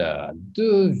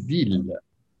Deux villes.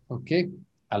 OK.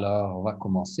 Alors, on va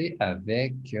commencer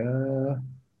avec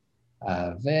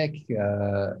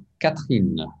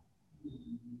Catherine.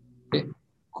 OK.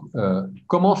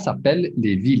 Comment s'appellent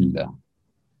les villes?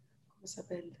 Comment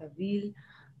s'appelle la ville?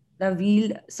 La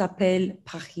ville s'appelle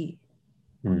Paris.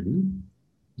 Mhm.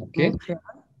 OK. Montréal.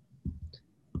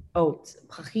 Oh,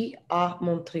 Paris à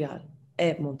Montréal.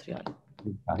 Et Montréal.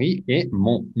 Paris et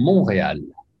Montréal.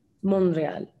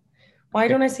 Montréal. Why OK.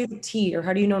 don't I say the T, or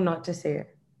how do you know not to say it?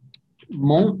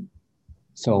 Mont.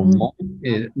 So Mon- Mont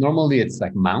is normally it's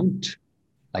like Mount,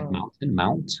 like oh, mountain,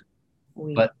 Mount,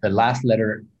 oui. but the last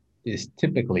letter is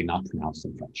typically not pronounced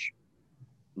in French.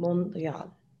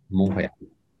 Montréal. Montréal.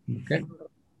 Okay. Oui.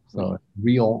 So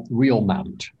real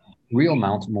Mount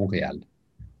Montréal.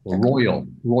 D'accord.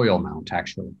 Royal Mount,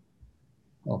 actually.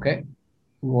 Okay.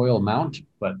 Royal Mount,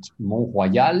 but Mont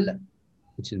Royal,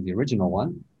 which is the original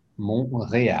one,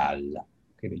 Montréal.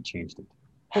 Okay, they changed it.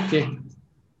 Okay.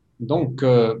 Donc,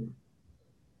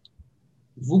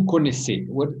 vous connaissez.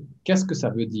 Qu'est-ce que ça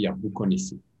veut dire, vous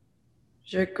connaissez?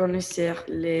 Je connaissais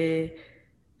les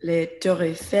Tours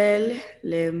Eiffel,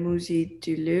 les musées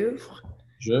du Louvre.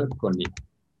 Je connais.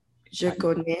 Je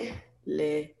connais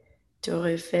les Tours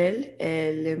Eiffel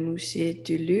et les musées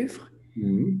du Louvre.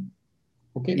 Mhm.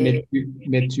 OK, Et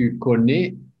mais tu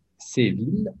connais ces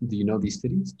villes, do you know these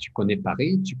cities? Tu connais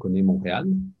Paris, tu connais Montréal?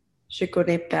 je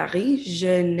connais Paris.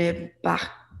 Je,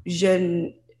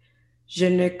 je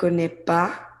ne connais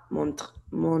pas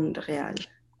Montréal.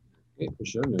 Et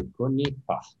je ne connais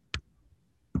pas.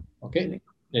 OK? Je ne-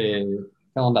 Et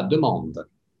quand on la demande,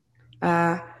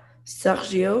 Ah,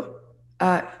 Sergio,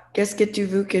 qu'est-ce que tu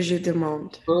veux que je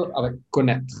demande? avec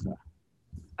connaître,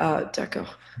 Ah,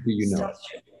 d'accord. do you know?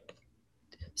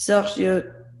 Sergio,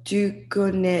 tu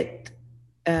connais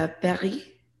Paris?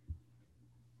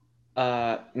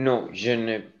 Non, je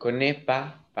ne connais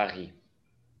pas Paris.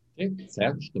 OK,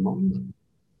 Serge demande.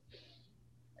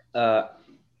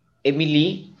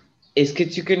 Émilie, est-ce que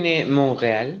tu connais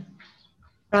Montréal?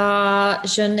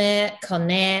 Je ne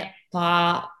connais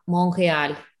pas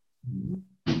Montréal. Mhm.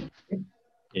 OK.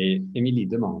 Et Émilie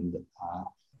demande.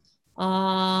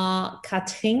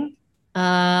 Catherine,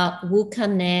 vous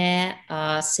connaissez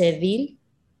ces villes?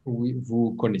 Oui,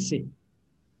 vous connaissez.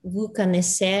 Vous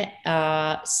connaissez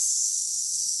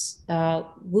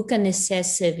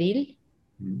ces villes?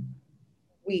 Mhm.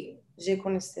 Oui, je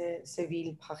connaissais ces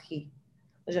villes Paris.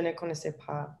 Je ne connaissais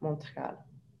pas Montréal.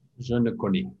 Je ne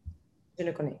connais. Je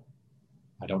ne connais.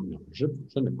 I don't know. Je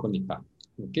ne connais pas.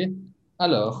 OK?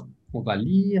 Alors, on va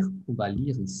lire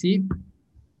ici.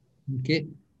 OK?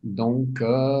 Donc,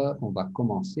 on va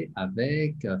commencer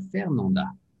avec Fernanda.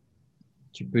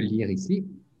 Tu peux lire ici.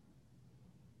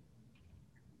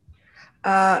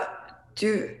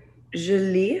 Je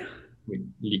lis. Oui,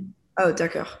 lis. Oh,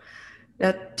 d'accord.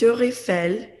 La tour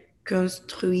Eiffel,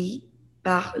 construite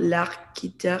par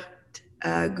l'architecte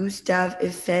Gustave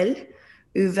Eiffel,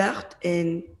 ouverte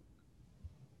en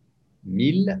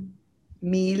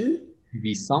 1889.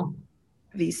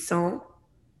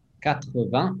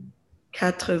 1889.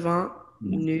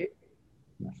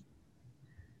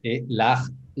 Et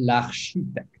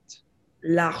l'architecte.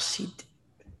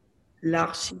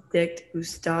 L'architecte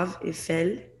Gustave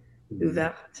Eiffel,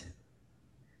 ouverte.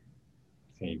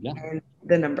 Très bien. And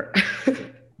the number.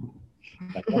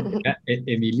 D'accord. Et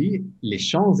Émilie, les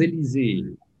Champs-Élysées.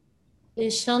 Les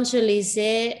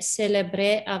Champs-Élysées,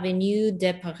 célèbre avenue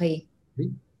de Paris.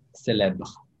 Oui,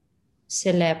 célèbre.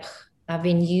 Célèbre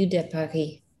avenue de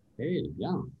Paris. Très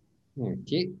bien.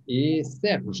 OK. Et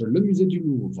Serge, le musée du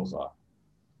Louvre.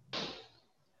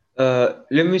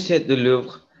 Le musée de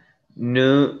Louvre,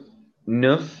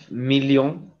 9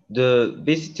 millions de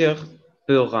visiteurs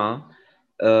par an,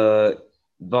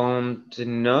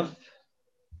 29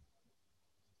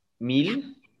 000, Oui.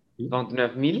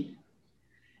 29 000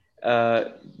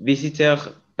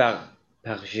 visiteurs par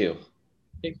jour.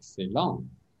 Excellent.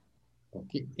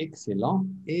 OK, excellent.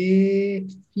 Et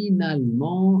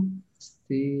finalement,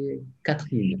 c'est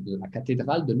Catherine, la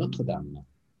cathédrale de Notre-Dame.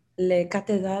 Les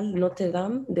cathédrales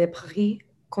Notre-Dame de Paris,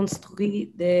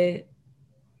 construites de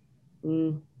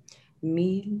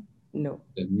 1000, non,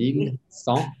 De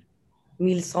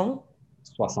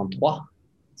 1163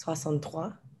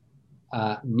 1163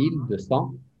 à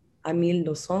 1272. à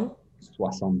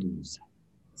 1272.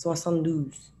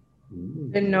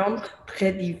 Mmh. Un nombre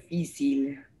très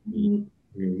difficile. Oui,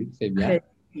 oui, très bien. Très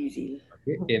difficile.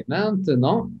 OK. Et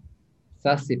maintenant,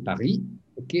 ça c'est Paris.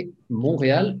 OK.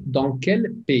 Montréal, dans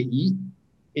quel pays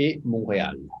est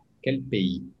Montréal? Quel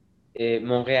pays? Et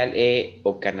Montréal est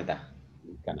au Canada.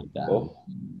 Au Canada.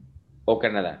 Au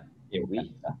Canada. Et au Oui.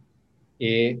 Canada.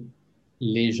 Et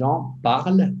les gens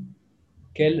parlent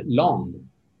quelle langue?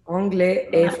 Anglais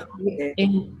et français.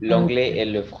 L'anglais et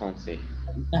le français.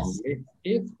 Anglais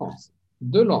et français.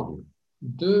 Deux langues.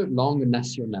 Deux langues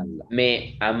nationales.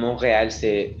 Mais à Montréal,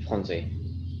 c'est français.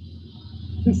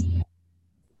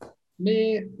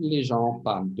 Mais les gens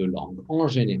parlent deux langues en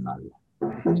général.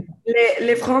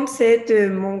 Les Français de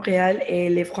Montréal et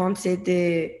les Français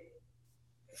de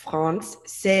France,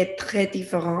 c'est très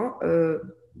différent.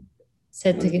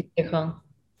 C'est très différent.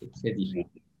 C'est très différent.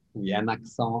 Il y a un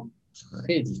accent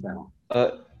très différent.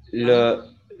 Euh,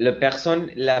 le personne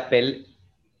l'appelle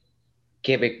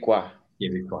québécois.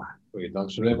 Québécois. Oui, donc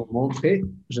je vais vous montrer.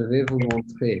 Je vais vous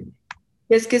montrer.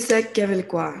 Qu'est-ce que c'est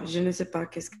québécois? Je ne sais pas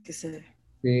qu'est-ce que c'est.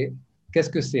 Qu'est-ce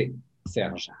que c'est,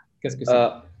 Serge? Qu'est-ce que c'est? Euh,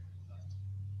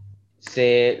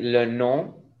 c'est le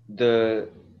nom de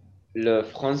le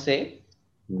français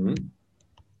Mhm.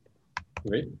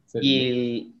 Oui, c'est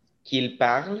qu'il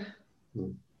parle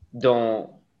Mhm.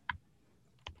 dans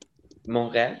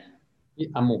Montréal. Et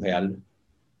à Montréal.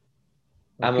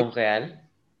 À Ok. Montréal.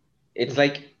 It's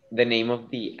like the name of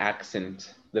the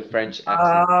accent, the French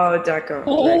accent. Ah, d'accord.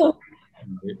 Oh,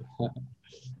 Oui.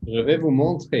 Je vais vous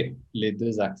montrer les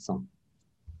deux accents.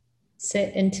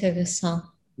 c'est intéressant.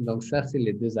 Donc ça, c'est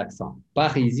les deux accents.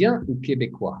 Parisien ou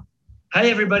québécois? Hi,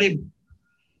 everybody.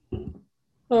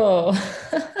 Oh,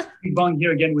 Big Bong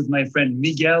here again with my friend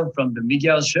Miguel from The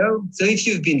Miguel Show. So if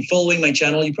you've been following my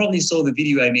channel, you probably saw the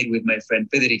video I made with my friend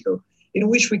Federico, in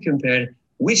which we compared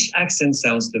which accent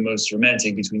sounds the most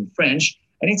romantic between French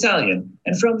and Italian.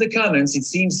 And from the comments, it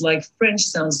seems like French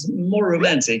sounds more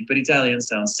romantic, but Italian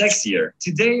sounds sexier.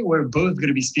 Today, we're both going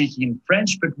to be speaking in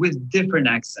French, but with different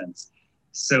accents.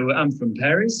 So I'm from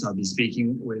Paris. I'll be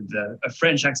speaking with a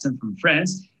French accent from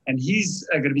France, and he's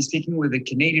going to be speaking with a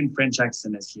Canadian French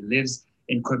accent as he lives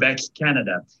in Quebec,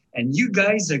 Canada. And you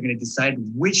guys are going to decide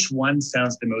which one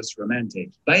sounds the most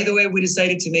romantic. By the way, we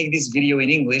decided to make this video in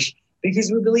English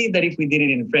because we believe that if we did it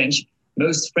in French,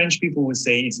 most French people would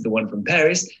say it's the one from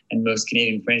Paris, and most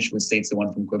Canadian French would say it's the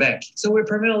one from Quebec. So we're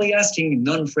primarily asking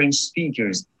non-French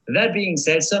speakers. That being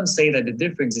said, some say that the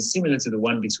difference is similar to the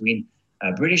one between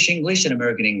British English and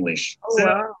American English. Oh, So,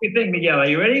 wow. what do you think, Miguel? Are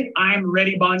you ready? I'm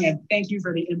ready, Bong, and thank you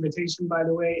for the invitation, by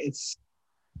the way. It's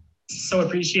so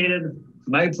appreciated.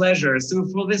 My pleasure. So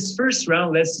for this first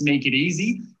round, let's make it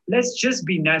easy. Let's just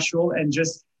be natural and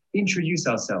just introduce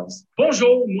ourselves.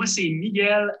 Bonjour, moi c'est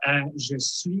Miguel. Je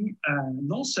suis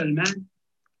non seulement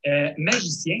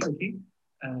magicien, OK?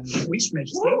 Oui, je suis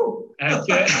magicien.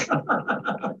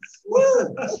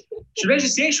 Je suis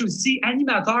magicien, je suis aussi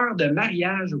animateur de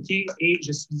mariage, OK? Et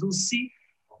je suis aussi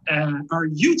un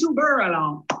YouTuber.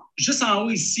 Alors, juste en haut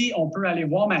ici, on peut aller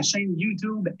voir ma chaîne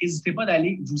YouTube. N'hésitez pas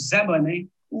d'aller vous abonner.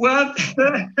 What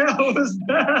the hell was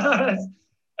that?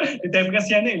 T'es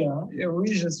impressionné, là? Hein?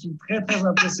 Oui, je suis très, très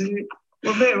impressionné.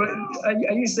 Well,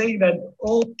 are you saying that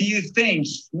all do you think?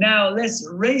 Now, let's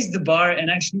raise the bar and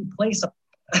actually play some.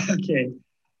 Okay.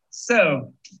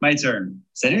 So, my turn.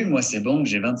 Salut, moi c'est Bong,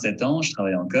 j'ai 27 ans, je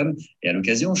travaille en com et à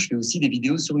l'occasion, je fais aussi des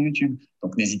vidéos sur YouTube.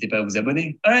 Donc, n'hésitez pas à vous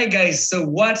abonner. All right, guys, so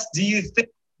what do you think?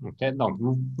 Okay, donc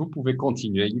vous pouvez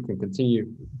continuer. You can continue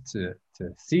to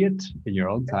see it in your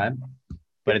own time.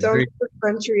 But it's It's very also a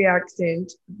country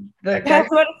accent. The that's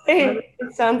what I'm saying.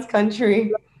 It sounds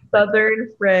country. Southern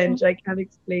French. I can't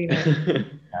explain it.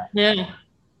 Yeah.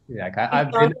 yeah, It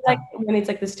I've sounds been like when it's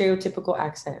like the stereotypical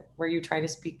accent where you try to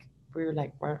speak, where you're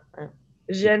like,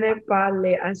 Je n'aime pas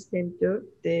les accents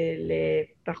des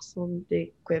personnes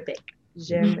de Québec.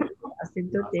 J'aime les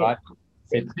accents des...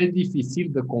 c'est très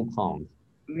difficile de comprendre.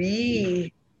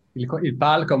 Oui. Il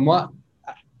parle comme moi.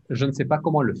 Je ne sais pas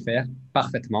comment le faire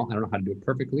parfaitement. I don't know how to do it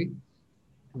perfectly.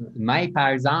 Mais par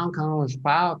exemple, quand je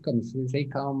parle comme c'est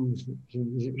comme je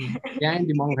viens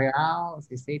de Montréal,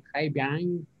 c'est très bien.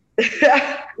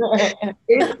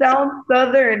 It sounds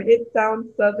southern. It sounds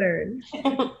southern.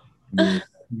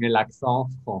 Mais l'accent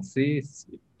français,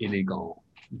 c'est élégant.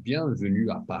 Bienvenue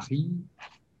à Paris.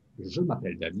 Je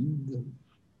m'appelle David.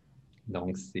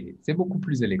 Donc, c'est beaucoup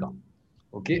plus élégant.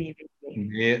 OK?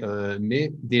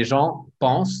 Mais des gens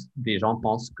pensent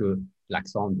que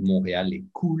l'accent de Montréal est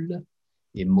cool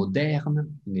et moderne,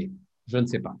 mais je ne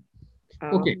sais pas.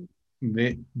 Ah. OK.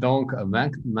 Mais donc,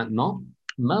 maintenant,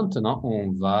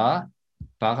 on va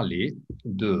parler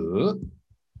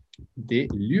des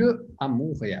lieux à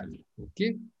Montréal.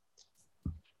 OK?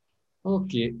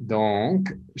 OK.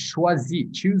 Donc,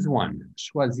 choose one.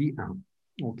 Choisis un.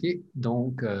 OK?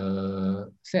 Donc,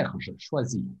 Serge,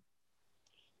 choisis.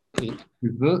 Et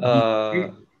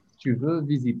tu veux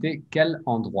visiter quel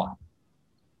endroit?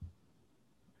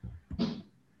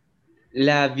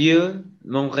 La vieux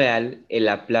Montréal et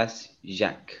la place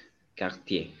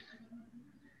Jacques-Cartier.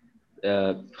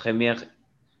 Première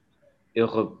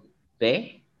européen,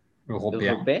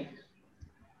 Européen.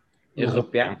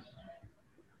 européen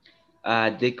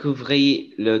a découvert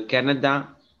le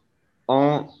Canada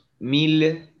en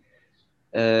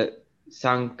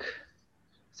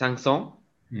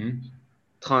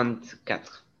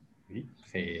 1534. Oui,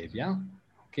 très bien.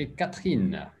 OK,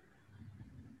 Catherine.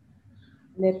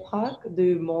 Les parcs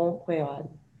de Montréal.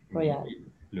 Oui,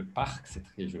 le parc, c'est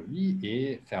très joli.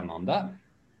 Et Fernanda,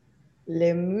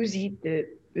 Le musée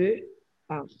de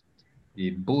Beaux-Arts.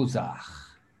 les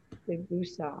beaux-arts. Les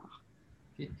Beaux-Arts.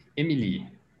 OK. Émilie,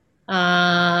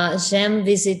 J'aime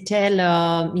visiter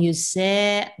le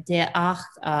musée des arts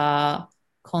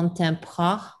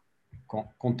contemporains.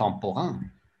 Contemporain.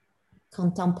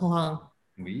 Contemporains.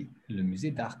 Oui, le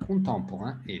musée d'art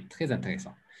contemporain est très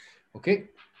intéressant. OK,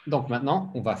 donc maintenant,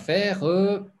 on va faire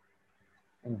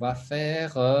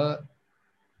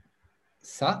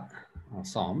ça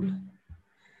ensemble.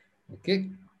 OK,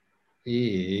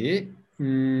 et,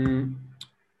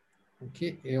 OK,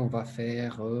 et on va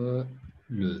faire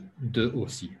le 2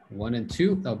 aussi. 1 and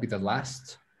 2, that'll be the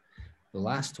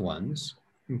last ones.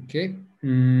 OK.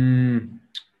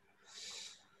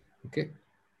 OK.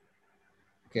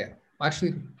 OK.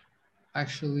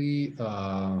 Actually,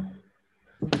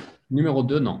 numéro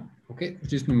 2, non. OK?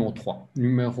 Juste numéro 3.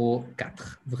 Numéro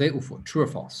 4. Vrai ou faux? True or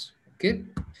false. OK? Donc,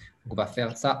 on va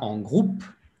faire ça en groupe.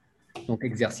 Donc,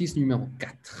 exercice numéro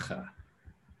 4.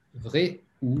 Vrai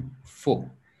ou faux?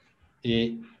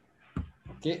 Et,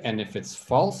 OK, and if it's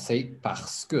false, c'est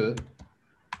parce que,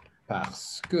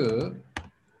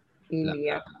 Il y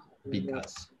a.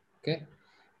 because. OK?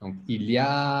 Donc, il y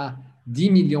a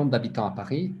 10 millions d'habitants à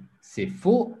Paris. C'est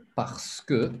faux parce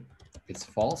que, it's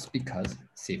false because,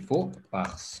 c'est faux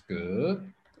parce que,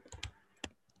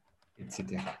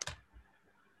 etc.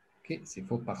 OK, c'est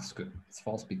faux parce que, it's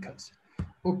false because.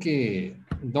 OK,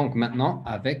 donc maintenant,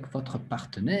 avec votre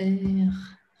partenaire,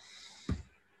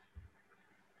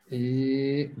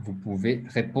 et vous pouvez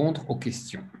répondre aux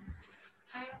questions.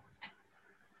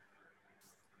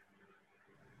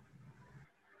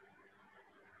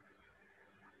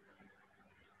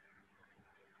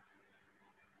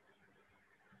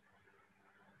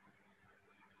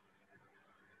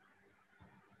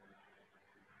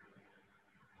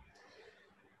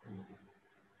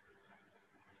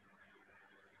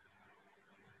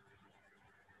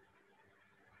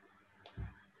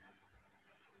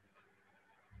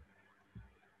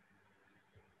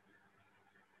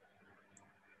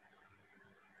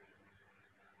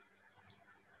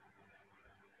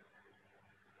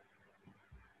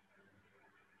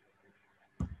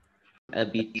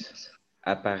 Habite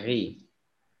à Paris.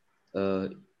 Je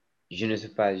ne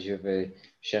sais pas, je vais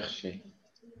chercher.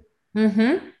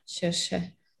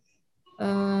 Cherchez.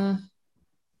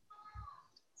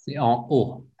 C'est en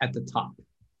haut, at the top.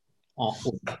 En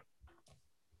haut.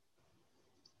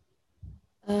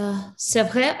 C'est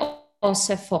vrai ou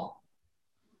c'est faux?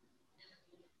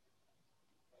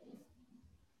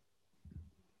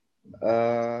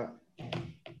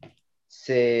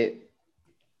 C'est,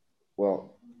 well,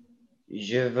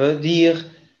 je veux dire,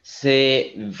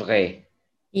 c'est vrai.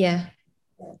 Yeah.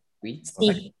 Oui.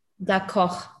 Si,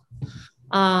 d'accord.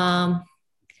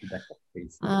 D'accord.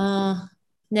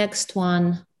 Next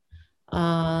one.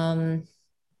 One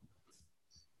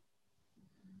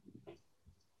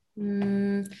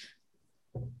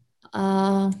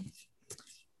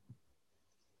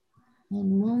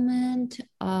moment.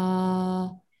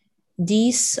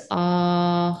 10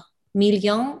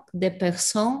 millions de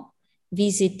personnes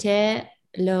visitaient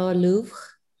le Louvre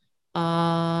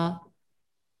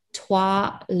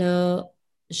 3 le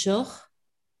jour.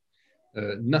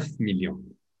 9 millions.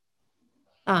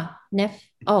 9.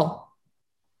 Oh.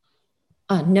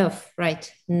 9,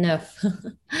 right. 9.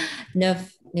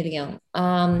 9 millions.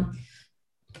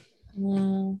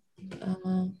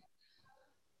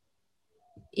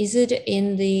 Is it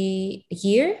in the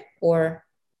year or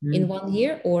in 1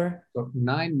 year or? So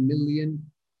 9 million,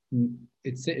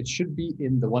 it should be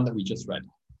in the one that we just read.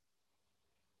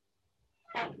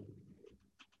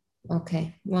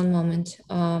 Okay, one moment.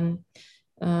 In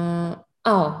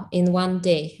 1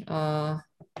 day.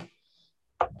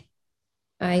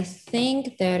 I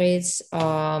think there is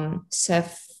 4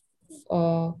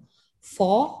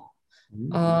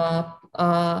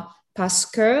 parce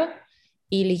que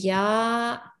il y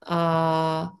a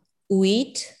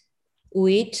 8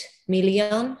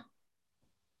 millions.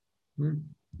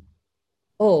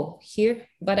 Oh, here,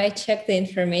 but I checked the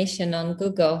information on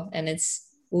Google and it's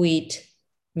 8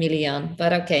 million,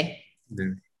 but okay.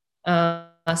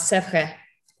 C'est vrai.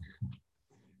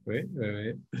 Oui,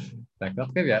 oui, oui. D'accord,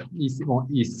 très bien. Ici, bon,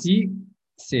 ici,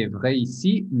 c'est vrai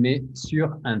ici, mais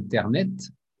sur Internet,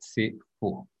 c'est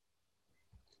faux.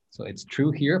 So it's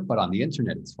true here, but on the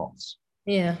internet, it's false.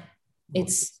 Yeah,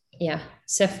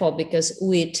 c'est faux because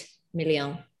 8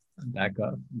 millions.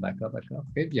 D'accord, d'accord, d'accord.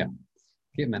 Très bien.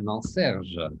 Ok, maintenant,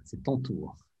 Serge, c'est ton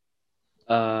tour.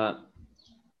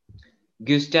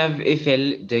 Gustave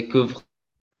Eiffel découvre.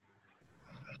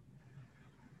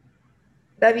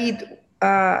 David,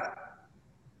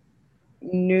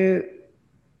 nous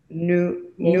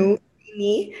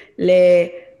finit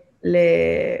les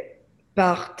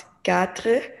parts 4.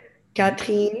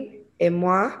 Catherine et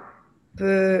moi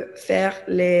peut faire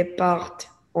les parts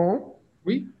 1.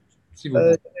 Oui, si vous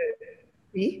Euh, voulez.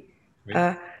 oui. Oui.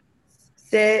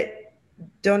 C'est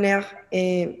donner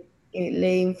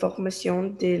les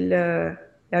informations de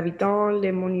l'habitant,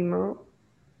 les monuments,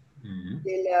 Mhm.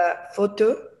 de la photo.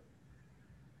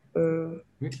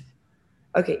 Oui.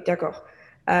 Ok, d'accord.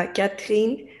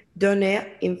 Catherine donner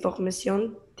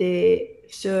information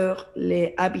sur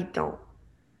les habitants.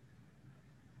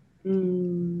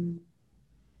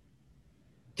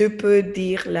 Tu peux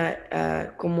dire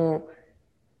comment.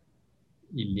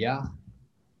 Il y a,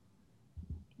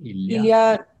 Il y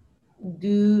a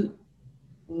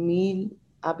 2000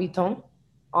 habitants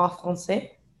en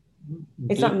français.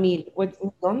 It's not 1000. What's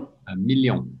million? un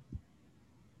million.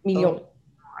 Million.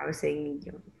 I was saying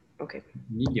million. Ok.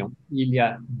 Million. Il y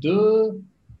a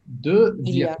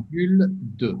Il y a.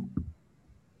 2,2.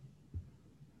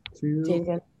 Say it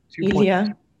again. 2,2 Il y a.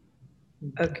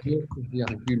 Ok.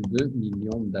 2,2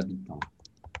 millions d'habitants.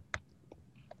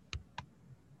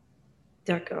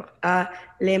 D'accord.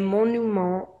 Les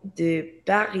monuments de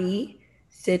Paris,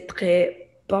 c'est très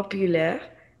populaire.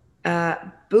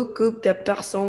 Beaucoup de personnes